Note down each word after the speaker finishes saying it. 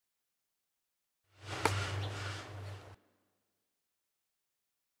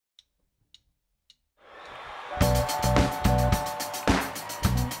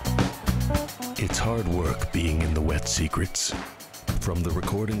It's hard work being in the Wet Secrets. From the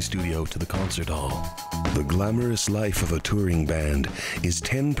recording studio to the concert hall, the glamorous life of a touring band is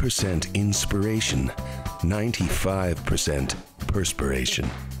 10% inspiration, 95% perspiration.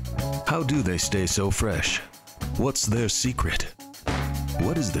 How do they stay so fresh? What's their secret?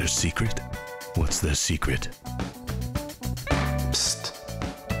 What is their secret? What's their secret? Psst.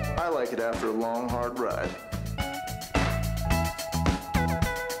 I like it after a long, hard ride.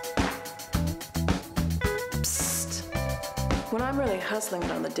 Psst. When I'm really hustling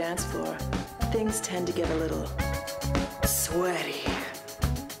it on the dance floor, things tend to get a little sweaty.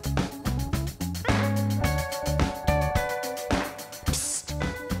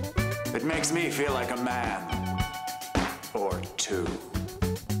 Psst. It makes me feel like a man. Or two.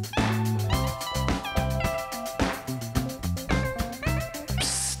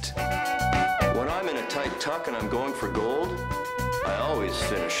 Psst. When I'm in a tight tuck and I'm going for gold, I always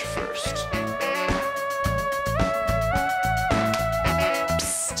finish first.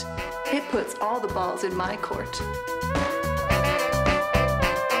 Psst. It puts all the balls in my court.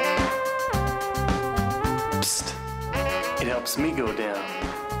 Psst. It helps me go down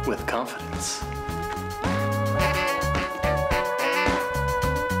with confidence.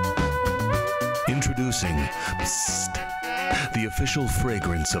 Introducing Psst, the official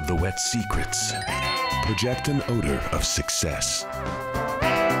fragrance of the Wet Secrets. Project an odor of success.